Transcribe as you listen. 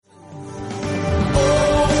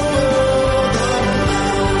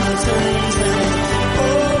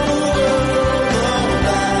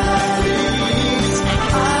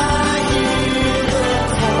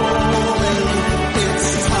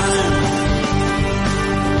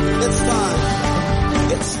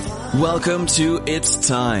Welcome to It's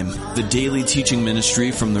Time, the daily teaching ministry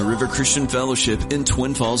from the River Christian Fellowship in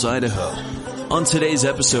Twin Falls, Idaho. On today's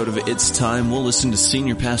episode of It's Time, we'll listen to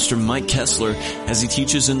Senior Pastor Mike Kessler as he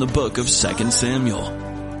teaches in the book of 2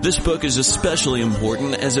 Samuel. This book is especially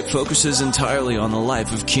important as it focuses entirely on the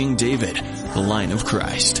life of King David, the line of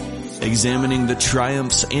Christ. Examining the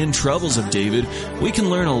triumphs and troubles of David, we can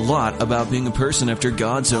learn a lot about being a person after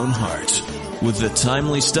God's own heart. With the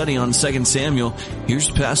timely study on 2 Samuel,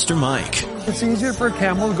 here's Pastor Mike. It's easier for a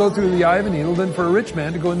camel to go through the eye of a needle than for a rich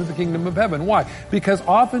man to go into the kingdom of heaven. Why? Because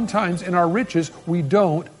oftentimes in our riches, we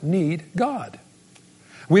don't need God.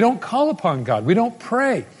 We don't call upon God. We don't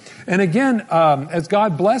pray. And again, as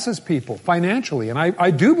God blesses people financially, and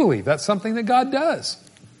I do believe that's something that God does.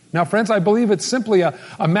 Now, friends, I believe it's simply a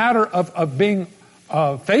matter of being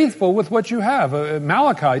faithful with what you have.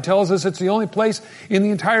 Malachi tells us it's the only place in the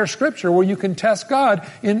entire Scripture where you can test God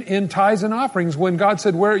in tithes and offerings. When God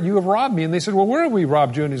said, "Where you have robbed me," and they said, "Well, where have we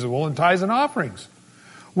robbed you?" And He said, "Well, in tithes and offerings."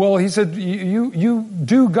 Well, He said, "You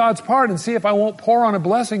do God's part and see if I won't pour on a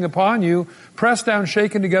blessing upon you, pressed down,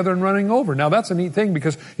 shaken together, and running over." Now, that's a neat thing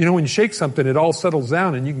because when you shake something, it all settles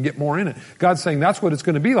down and you can get more in it. God's saying that's what it's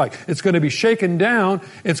going to be like. It's going to be shaken down.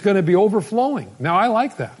 It's going to be overflowing. Now, I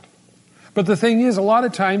like that. But the thing is, a lot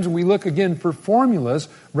of times we look again for formulas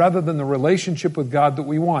rather than the relationship with God that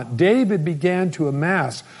we want. David began to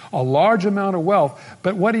amass a large amount of wealth,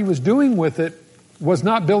 but what he was doing with it was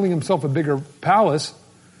not building himself a bigger palace.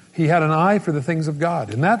 He had an eye for the things of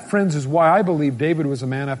God. And that, friends, is why I believe David was a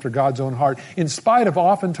man after God's own heart, in spite of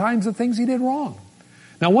oftentimes the things he did wrong.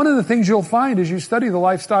 Now, one of the things you'll find as you study the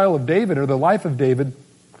lifestyle of David, or the life of David,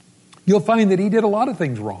 you'll find that he did a lot of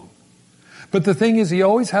things wrong. But the thing is, he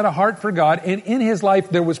always had a heart for God, and in his life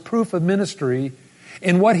there was proof of ministry,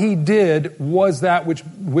 and what he did was that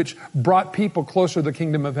which brought people closer to the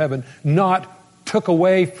kingdom of heaven, not took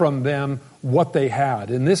away from them what they had.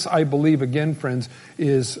 And this, I believe, again, friends,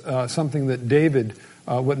 is something that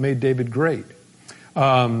what made David great.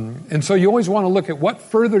 And so you always want to look at what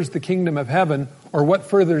furthers the kingdom of heaven or what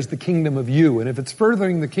furthers the kingdom of you. And if it's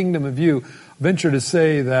furthering the kingdom of you, venture to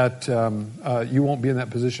say that you won't be in that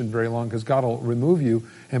position very long because God will remove you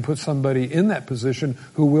and put somebody in that position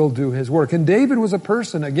who will do His work. And David was a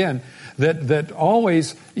person, again, that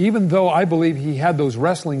always, even though I believe he had those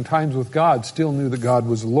wrestling times with God, still knew that God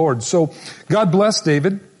was the Lord. So God blessed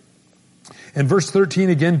David. And verse 13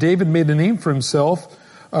 again, David made a name for himself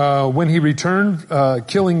when he returned,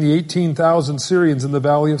 killing the 18,000 Syrians in the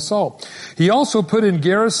Valley of Salt. He also put in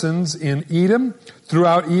garrisons in Edom,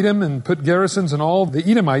 throughout Edom, and put garrisons, and all the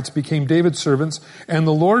Edomites became David's servants, and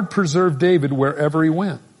the Lord preserved David wherever he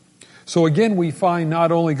went. So again, we find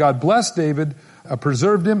not only God blessed David,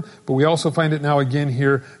 preserved him, but we also find it now again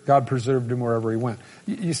here, God preserved him wherever he went.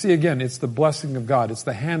 You see, again, it's the blessing of God. It's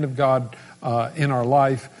the hand of God in our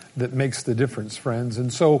life that makes the difference, friends.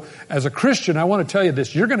 And so, as a Christian, I want to tell you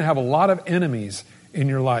this. You're going to have a lot of enemies in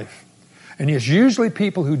your life. And it's usually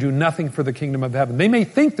people who do nothing for the kingdom of heaven. They may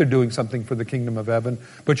think they're doing something for the kingdom of heaven,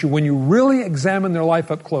 but when you really examine their life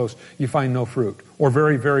up close, you find no fruit, or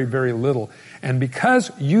very, very, very little. And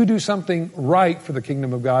because you do something right for the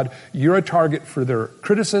kingdom of God, you're a target for their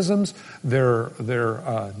criticisms, their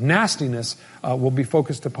nastiness will be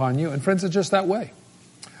focused upon you. And friends, it's just that way.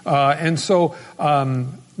 And so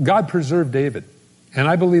God preserved David. And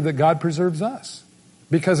I believe that God preserves us.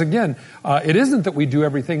 Because again, it isn't that we do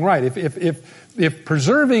everything right. If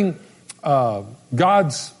preserving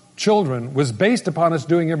God's children was based upon us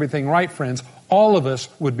doing everything right, friends, all of us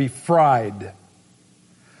would be fried.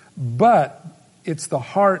 But it's the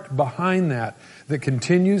heart behind that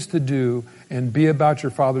continues to do and be about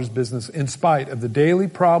your Father's business in spite of the daily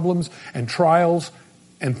problems and trials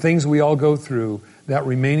and things we all go through. That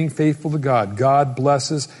remaining faithful to God, God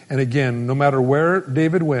blesses. And again, no matter where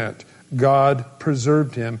David went, God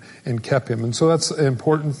preserved him and kept him. And so that's an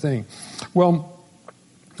important thing. Well,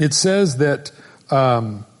 it says that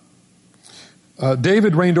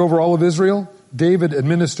David reigned over all of Israel. David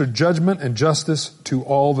administered judgment and justice to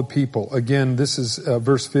all the people. Again, this is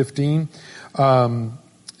verse 15. So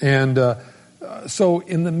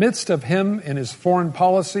in the midst of him and his foreign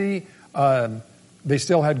policy, they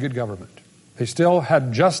still had good government. They still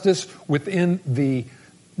had justice within the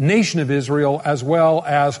nation of Israel as well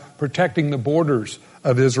as protecting the borders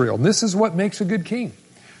of Israel. And this is what makes a good king.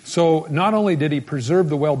 So not only did he preserve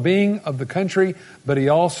the well-being of the country, but he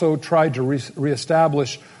also tried to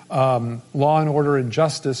reestablish law and order and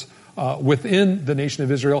justice within the nation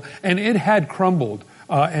of Israel. And it had crumbled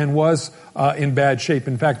and was in bad shape.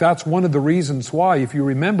 In fact, that's one of the reasons why, if you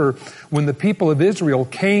remember, when the people of Israel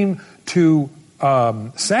came to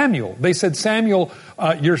Samuel. They said, Samuel,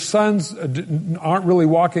 your sons aren't really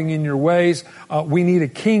walking in your ways. We need a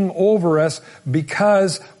king over us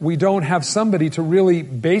because we don't have somebody to really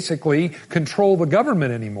basically control the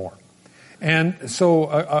government anymore. And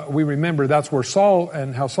so we remember that's where Saul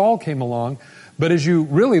and how Saul came along. But as you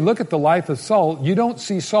really look at the life of Saul, you don't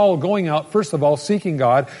see Saul going out, first of all, seeking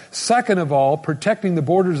God, second of all, protecting the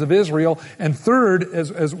borders of Israel, and third,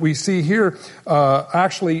 as we see here,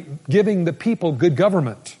 actually giving the people good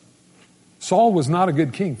government. Saul was not a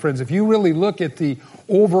good king, friends. If you really look at the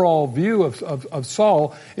overall view of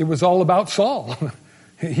Saul, it was all about Saul.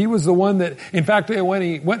 He was the one that, in fact, when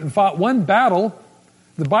he went and fought one battle,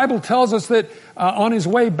 the Bible tells us that on his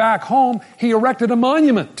way back home, he erected a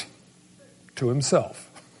monument to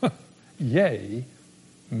himself. Yay,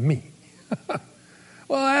 me. Well,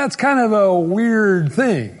 that's kind of a weird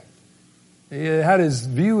thing. He had his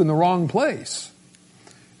view in the wrong place.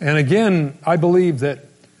 And again, I believe that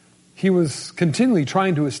he was continually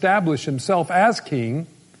trying to establish himself as king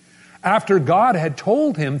after God had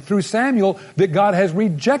told him through Samuel that God has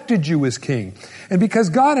rejected you as king. And because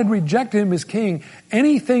God had rejected him as king,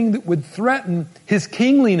 anything that would threaten his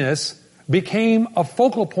kingliness became a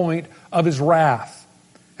focal point of his wrath.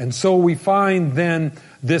 And so we find then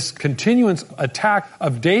this continuance attack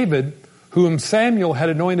of David, whom Samuel had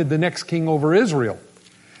anointed the next king over Israel.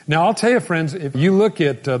 Now I'll tell you, friends, if you look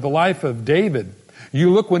at the life of David,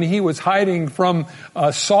 you look when he was hiding from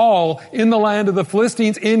Saul in the land of the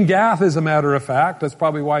Philistines, in Gath, as a matter of fact. That's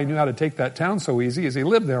probably why he knew how to take that town so easy, as he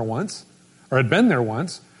lived there once, or had been there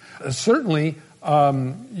once. Certainly,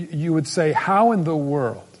 you would say, how in the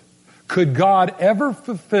world could God ever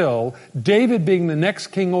fulfill David being the next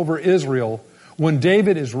king over Israel when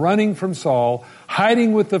David is running from Saul,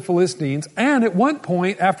 hiding with the Philistines, and at one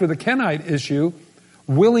point, after the Kenite issue,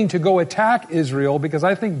 willing to go attack Israel, because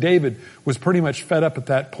I think David was pretty much fed up at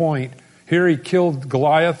that point. Here he killed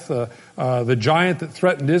Goliath, the giant that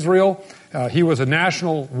threatened Israel. He was a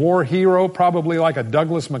national war hero, probably like a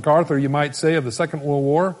Douglas MacArthur, you might say, of the Second World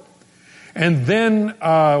War. And then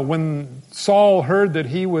when Saul heard that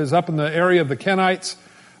he was up in the area of the Kenites,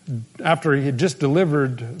 after he had just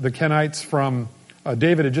delivered the Kenites from,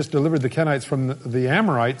 David had just delivered the Kenites from the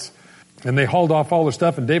Amorites, and they hauled off all their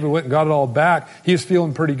stuff, and David went and got it all back. He was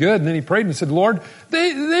feeling pretty good, and then he prayed and said, Lord,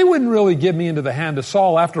 they wouldn't really give me into the hand of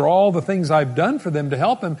Saul after all the things I've done for them to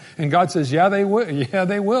help him. And God says, yeah, they will. Yeah,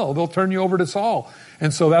 they will. They'll turn you over to Saul.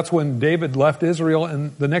 And so that's when David left Israel,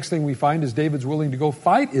 and the next thing we find is David's willing to go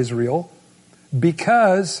fight Israel,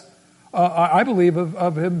 because I believe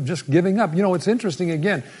of him just giving up. You know, it's interesting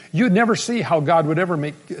again. You'd never see how God would ever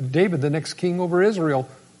make David the next king over Israel,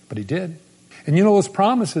 but he did. And you know, those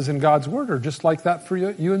promises in God's word are just like that for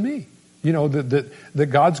you and me. You know,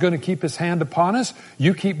 that God's going to keep his hand upon us.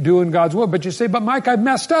 You keep doing God's will. But you say, but Mike, I've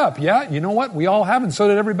messed up. Yeah, you know what? We all have, and so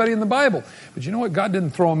did everybody in the Bible. But you know what? God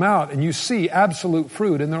didn't throw them out, and you see absolute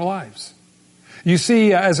fruit in their lives. You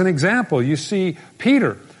see, as an example, you see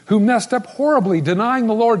Peter, who messed up horribly, denying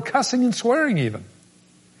the Lord, cussing and swearing even.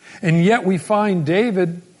 And yet we find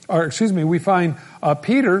Peter, writing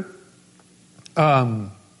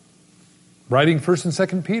 1st and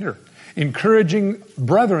 2nd Peter, encouraging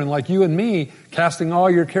brethren like you and me, casting all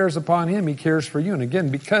your cares upon him, he cares for you. And again,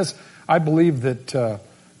 because I believe that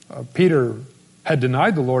Peter had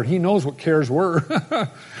denied the Lord, he knows what cares were.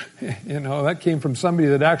 You know, that came from somebody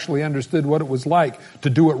that actually understood what it was like to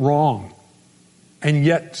do it wrong, and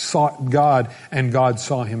yet sought God, and God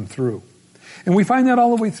saw him through. And we find that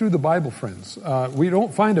all the way through the Bible, friends. We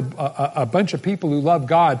don't find a bunch of people who love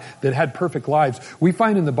God that had perfect lives. We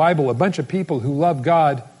find in the Bible a bunch of people who love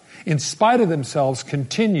God in spite of themselves,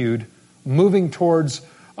 continued moving towards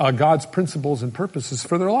God's principles and purposes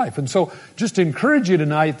for their life. And so just to encourage you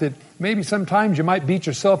tonight that maybe sometimes you might beat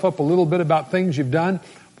yourself up a little bit about things you've done.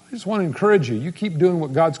 I just want to encourage you. You keep doing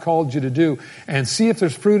what God's called you to do and see if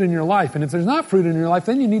there's fruit in your life. And if there's not fruit in your life,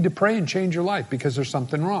 then you need to pray and change your life because there's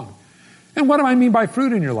something wrong. And what do I mean by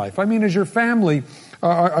fruit in your life? I mean, as your family,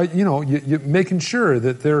 you making sure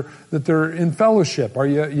that they're in fellowship. Are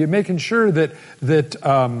you making sure that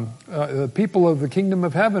the people of the kingdom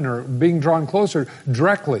of heaven are being drawn closer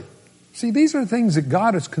directly? See, these are things that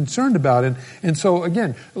God is concerned about. And so,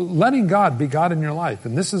 again, letting God be God in your life.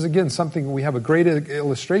 And this is, again, something we have a great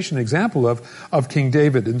illustration, example of King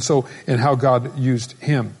David, and how God used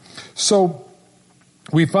him. So,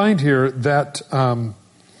 we find here that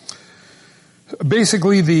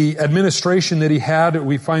basically the administration that he had,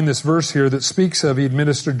 we find this verse here that speaks of he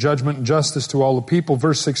administered judgment and justice to all the people.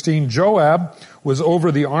 Verse 16, Joab was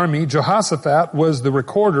over the army. Jehoshaphat was the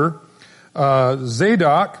recorder.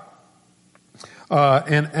 Zadok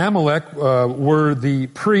and Amalek were the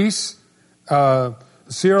priests.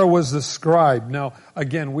 Sirah was the scribe. Now,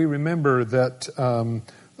 again, we remember that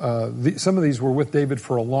some of these were with David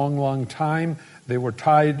for a long, long time. They were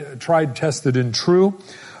tried, tested, and true.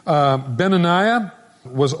 Benaniah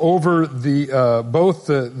was over both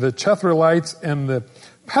the Cherethites and the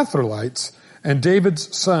Pethrolites, and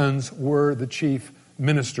David's sons were the chief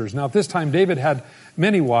ministers. Now, at this time, David had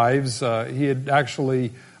many wives. He had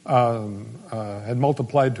actually had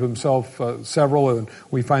multiplied to himself several, and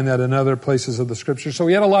we find that in other places of the Scripture. So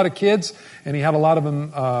he had a lot of kids, and he had a lot of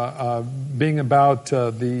them being about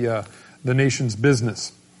the nation's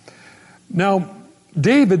business. Now,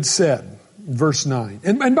 David said, verse 9,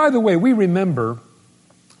 and by the way, we remember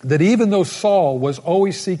that even though Saul was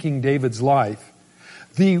always seeking David's life,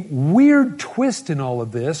 the weird twist in all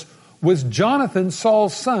of this was Jonathan,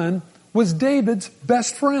 Saul's son, was David's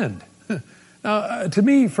best friend. Now, to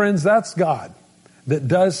me, friends, that's God that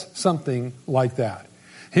does something like that.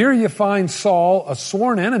 Here you find Saul, a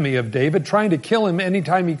sworn enemy of David, trying to kill him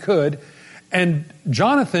anytime he could, and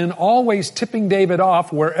Jonathan always tipping David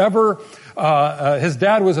off wherever his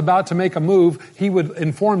dad was about to make a move. He would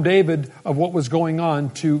inform David of what was going on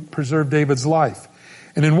to preserve David's life.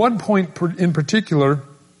 And in one point in particular,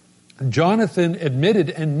 Jonathan admitted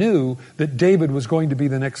and knew that David was going to be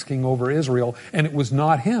the next king over Israel, and it was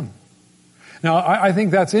not him. Now, I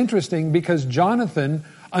think that's interesting because Jonathan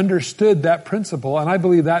understood that principle, and I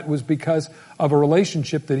believe that was because of a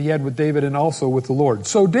relationship that he had with David and also with the Lord.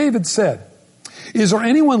 So David said, "Is there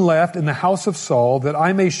anyone left in the house of Saul that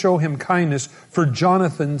I may show him kindness for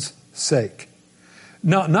Jonathan's sake?"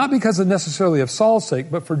 Now, not because of necessarily of Saul's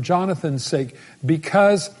sake, but for Jonathan's sake,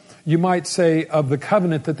 because you might say of the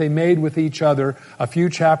covenant that they made with each other a few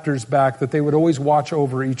chapters back, that they would always watch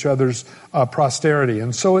over each other's posterity.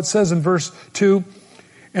 And so it says in verse 2,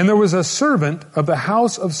 "And there was a servant of the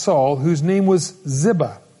house of Saul whose name was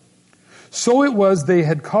Ziba. So it was they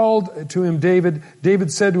had called to him David.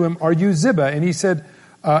 David said to him, 'Are you Ziba?' And he said,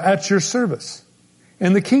 'At your service.'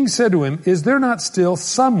 And the king said to him, 'Is there not still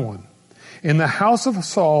someone in the house of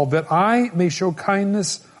Saul that I may show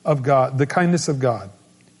kindness of God, the kindness of God?'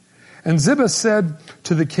 And Ziba said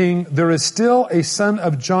to the king, 'There is still a son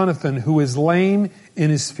of Jonathan who is lame in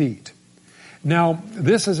his feet.'" Now,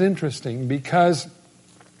 this is interesting because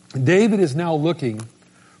David is now looking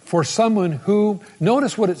for someone who,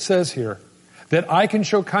 notice what it says here, that I can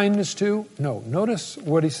show kindness to. No, notice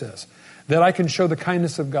what he says, that I can show the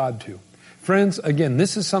kindness of God to. Friends, again,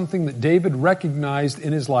 this is something that David recognized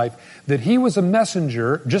in his life, that he was a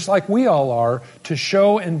messenger, just like we all are, to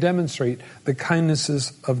show and demonstrate the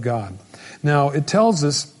kindnesses of God. Now, it tells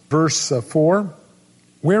us, verse 4,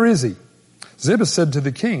 "Where is he?" Ziba said to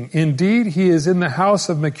the king, "Indeed, he is in the house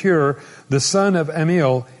of Machir, the son of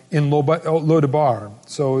Amiel, in Lodabar."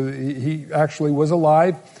 So he actually was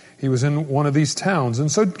alive. He was in one of these towns.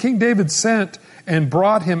 And so King David sent and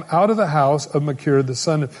brought him out of the house of Machir, the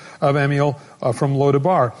son of Amiel, from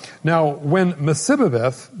Lodabar. Now, when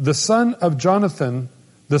Mephibosheth, the son of Jonathan,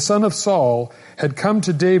 the son of Saul, had come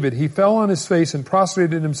to David, he fell on his face and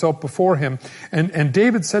prostrated himself before him. And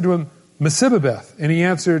David said to him, "Mephibosheth," and he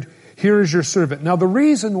answered, "Here is your servant." Now, the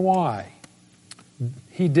reason why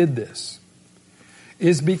he did this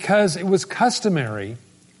is because it was customary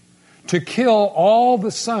to kill all the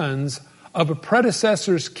sons of a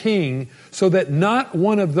predecessor's king so that not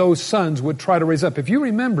one of those sons would try to raise up. If you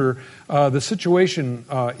remember the situation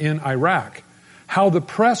in Iraq, how the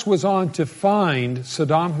press was on to find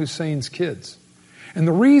Saddam Hussein's kids. And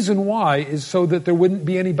the reason why is so that there wouldn't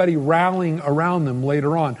be anybody rallying around them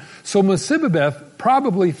later on. So Mephibosheth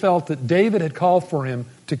probably felt that David had called for him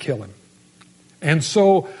to kill him. And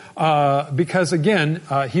so, because again,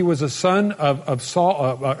 he was a son of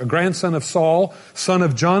Saul, a grandson of Saul, son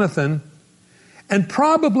of Jonathan, and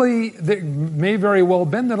probably there may very well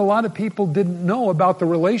have been that a lot of people didn't know about the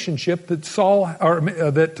relationship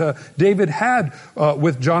that David had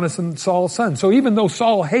with Jonathan, Saul's son. So even though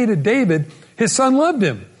Saul hated David, his son loved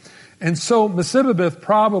him. And so Mephibosheth,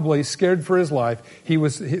 probably scared for his life,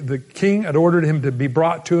 the king had ordered him to be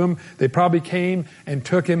brought to him. They probably came and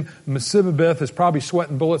took him. Mephibosheth is probably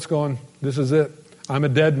sweating bullets going, "This is it. I'm a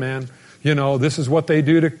dead man. You know, this is what they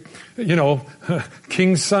do to,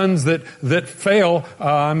 king's sons that fail.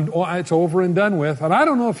 It's over and done with." And I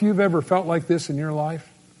don't know if you've ever felt like this in your life,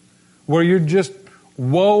 where you're just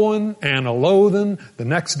woeing and a-loathing the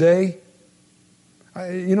next day.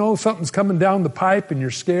 Something's coming down the pipe and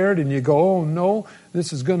you're scared and you go, "Oh no,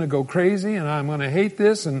 this is going to go crazy and I'm going to hate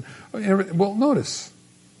this." Well, notice.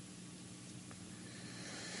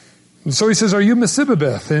 And so he says, "Are you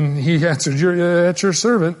Mephibosheth?" And he answered, "You're your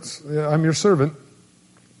servant. I'm your servant."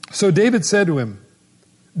 So David said to him,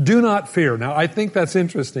 do not fear. Now, I think that's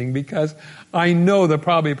interesting because I know that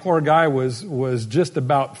probably poor guy was just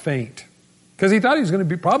about faint. Because he thought he was going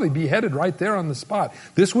to probably be beheaded right there on the spot.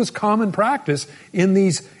 This was common practice in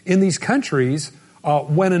these countries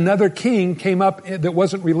when another king came up that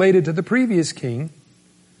wasn't related to the previous king.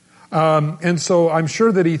 And so I'm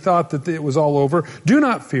sure that he thought that it was all over. Do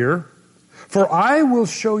not fear, for I will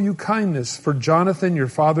show you kindness for Jonathan your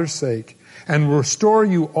father's sake, and restore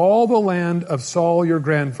you all the land of Saul your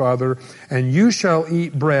grandfather, and you shall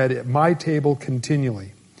eat bread at my table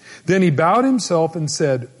continually. Then he bowed himself and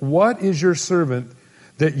said, what is your servant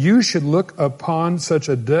that you should look upon such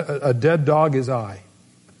a dead dog as I?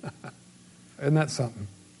 Isn't that something?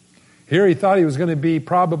 Here he thought he was going to be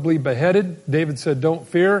probably beheaded. David said, don't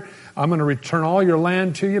fear. I'm going to return all your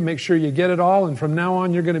land to you. Make sure you get it all. And from now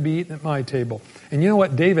on, you're going to be eating at my table. And you know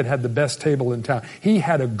what? David had the best table in town. He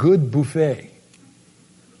had a good buffet.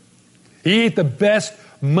 He ate the best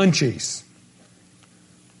munchies.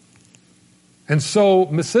 And so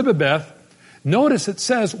Mephibosheth, notice it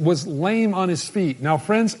says, was lame on his feet. Now,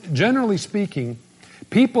 friends, generally speaking,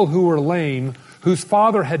 people who were lame, whose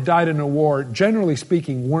father had died in a war, generally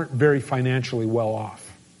speaking, weren't very financially well off.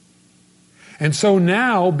 And so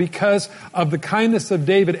now, because of the kindness of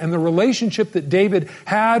David and the relationship that David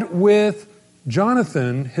had with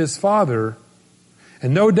Jonathan, his father,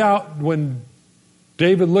 and no doubt when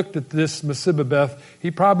David looked at this Mephibosheth, he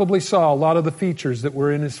probably saw a lot of the features that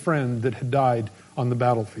were in his friend that had died on the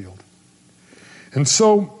battlefield. And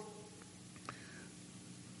so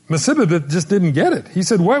Mephibosheth just didn't get it. He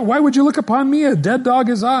said, why would you look upon me, a dead dog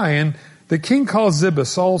as I? And the king called Ziba,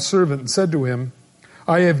 Saul's servant, and said to him,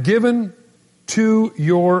 I have given to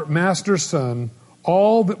your master's son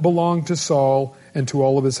all that belonged to Saul and to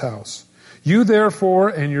all of his house. You therefore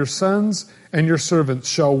and your sons and your servants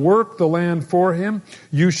shall work the land for him.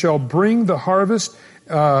 You shall bring the harvest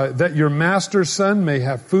that your master's son may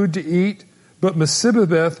have food to eat. But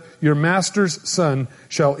Mephibosheth, your master's son,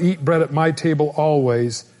 shall eat bread at my table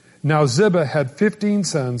always. Now Ziba had 15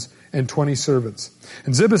 sons and 20 servants.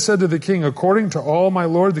 And Ziba said to the king, according to all my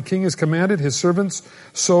lord the king has commanded his servants,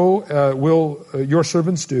 so will your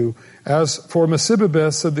servants do. As for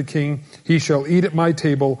Mephibosheth, said the king, he shall eat at my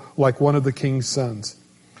table like one of the king's sons.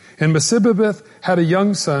 And Mephibosheth had a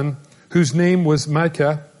young son whose name was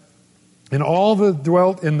Micah, and all that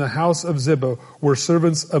dwelt in the house of Ziba were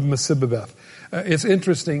servants of Mephibosheth. It's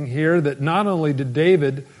interesting here that not only did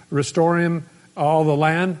David restore him all the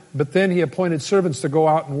land, but then he appointed servants to go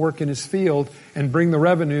out and work in his field and bring the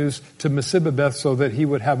revenues to Mephibosheth so that he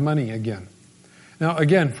would have money again. Now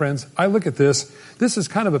again, friends, I look at this. This is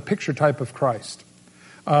kind of a picture type of Christ.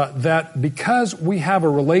 That because we have a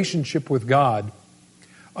relationship with God,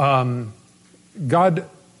 God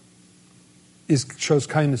shows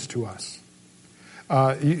kindness to us.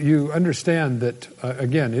 You understand that,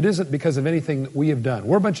 again, it isn't because of anything that we have done.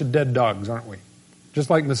 We're a bunch of dead dogs, aren't we? Just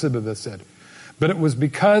like Mephibosheth said. But it was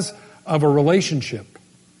because of a relationship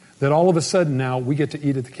that all of a sudden now we get to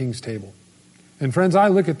eat at the king's table. And friends, I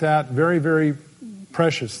look at that very, very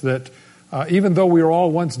precious, that even though we were all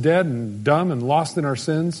once dead and dumb and lost in our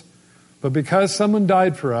sins, but because someone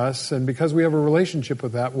died for us and because we have a relationship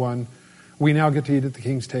with that one, we now get to eat at the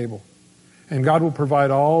king's table. And God will provide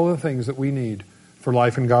all the things that we need for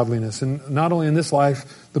life and godliness. And not only in this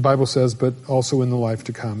life, the Bible says, but also in the life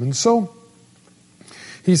to come. And so,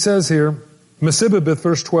 he says here, Mephibosheth,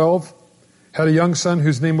 verse 12, had a young son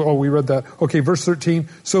whose name, we read that. Okay, verse 13.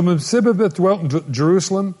 So Mephibosheth dwelt in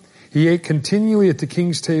Jerusalem. He ate continually at the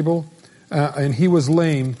king's table, and he was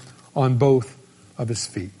lame on both of his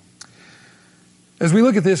feet. As we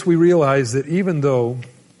look at this, we realize that even though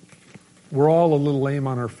we're all a little lame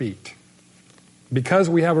on our feet, because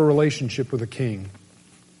we have a relationship with a king,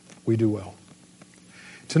 we do well.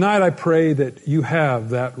 Tonight I pray that you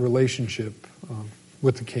have that relationship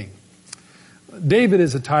with the king. David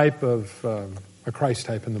is a type of, a Christ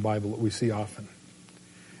type in the Bible that we see often.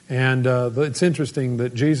 And it's interesting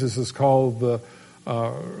that Jesus is called the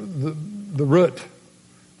root,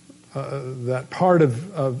 that part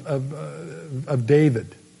of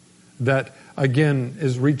David that, again,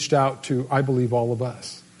 is reached out to, I believe, all of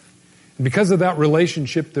us. And because of that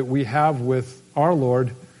relationship that we have with our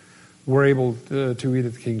Lord, we're able to eat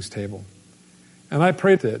at the king's table. And I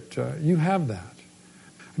pray that you have that.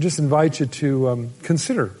 I just invite you to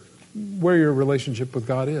consider where your relationship with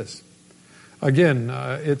God is. Again,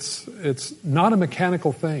 it's not a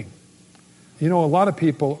mechanical thing. You know, a lot of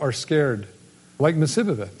people are scared, like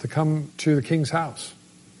Mephibosheth, to come to the king's house.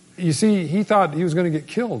 You see, he thought he was going to get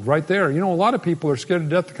killed right there. You know, a lot of people are scared to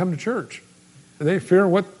death to come to church. They fear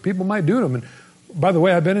what people might do to them. And By the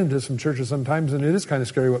way, I've been into some churches sometimes, and it is kind of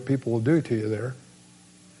scary what people will do to you there.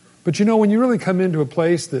 But you know, when you really come into a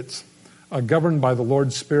place that's governed by the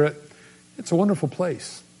Lord's Spirit, it's a wonderful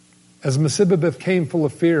place. As Mephibosheth came full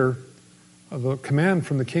of fear, the command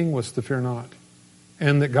from the king was to fear not,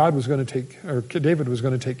 and that God was going to David was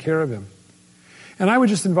going to take care of him. And I would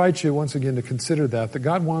just invite you once again to consider that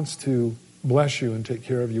God wants to bless you and take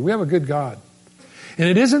care of you. We have a good God. And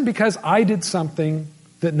it isn't because I did something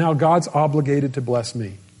that now God's obligated to bless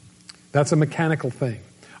me. That's a mechanical thing.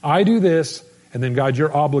 I do this, and then God,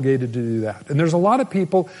 you're obligated to do that. And there's a lot of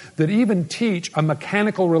people that even teach a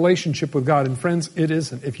mechanical relationship with God. And friends, it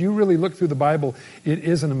isn't. If you really look through the Bible, it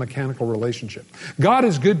isn't a mechanical relationship. God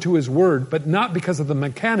is good to His Word, but not because of the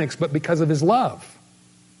mechanics, but because of His love.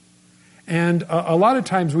 And a lot of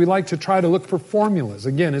times we like to try to look for formulas.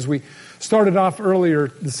 Again, as we started off earlier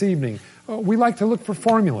this evening, we like to look for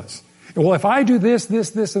formulas. Well, if I do this, and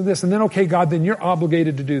this, and then okay, God, then you're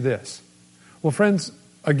obligated to do this. Well, friends,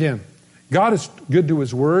 again, God is good to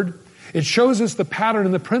His Word. It shows us the pattern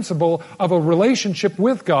and the principle of a relationship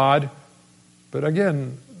with God. But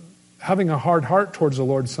again, having a hard heart towards the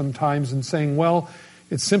Lord sometimes and saying, well,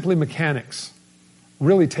 it's simply mechanics,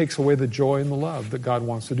 really takes away the joy and the love that God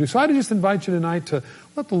wants to do. So I just invite you tonight to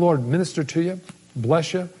let the Lord minister to you,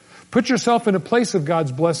 bless you. Put yourself in a place of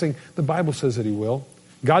God's blessing. The Bible says that He will.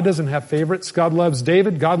 God doesn't have favorites. God loves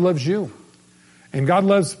David. God loves you. And God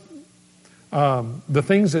loves the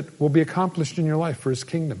things that will be accomplished in your life for His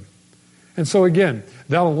kingdom. And so again,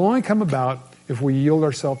 that'll only come about if we yield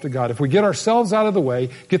ourselves to God. If we get ourselves out of the way,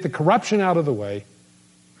 get the corruption out of the way,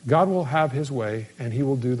 God will have His way and He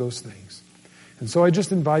will do those things. And so I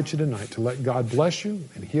just invite you tonight to let God bless you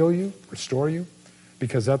and heal you, restore you,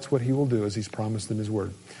 because that's what He will do as He's promised in His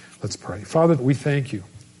Word. Let's pray. Father, we thank You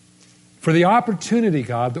for the opportunity,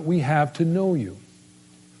 God, that we have to know You.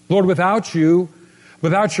 Lord, without You,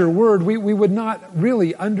 without Your Word, we would not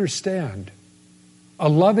really understand a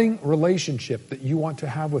loving relationship that You want to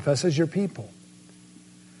have with us as Your people.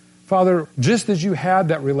 Father, just as You had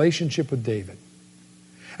that relationship with David,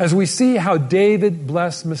 as we see how David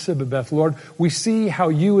blessed Mephibosheth, Lord, we see how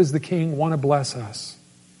You as the King want to bless us.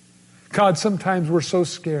 God, sometimes we're so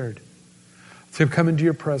scared to come into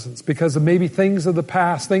Your presence because of maybe things of the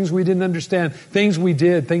past, things we didn't understand, things we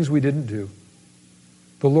did, things we didn't do.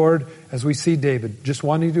 But Lord, as we see David just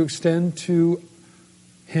wanting to extend to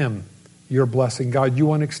him Your blessing, God, You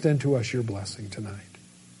want to extend to us Your blessing tonight.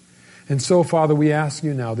 And so, Father, we ask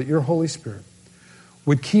You now that Your Holy Spirit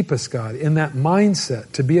would keep us, God, in that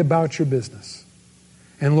mindset to be about Your business.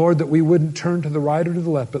 And Lord, that we wouldn't turn to the right or to the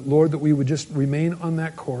left, but Lord, that we would just remain on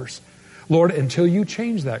that course, Lord, until You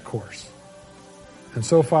change that course. And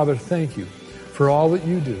so, Father, thank You for all that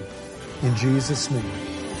You do. In Jesus' name.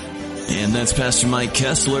 And that's Pastor Mike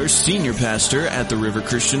Kessler, Senior Pastor at the River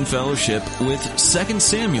Christian Fellowship with 2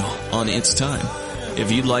 Samuel on It's Time. If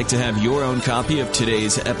you'd like to have your own copy of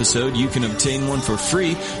today's episode, you can obtain one for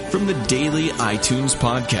free from the Daily iTunes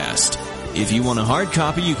Podcast. If you want a hard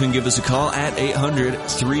copy, you can give us a call at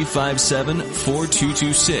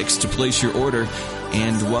 800-357-4226 to place your order.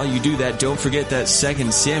 And while you do that, don't forget that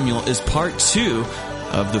 2 Samuel is part 2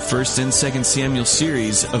 of the 1 and 2 Samuel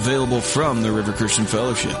series available from the River Christian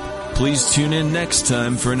Fellowship. Please tune in next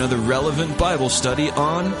time for another relevant Bible study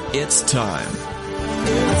on It's Time.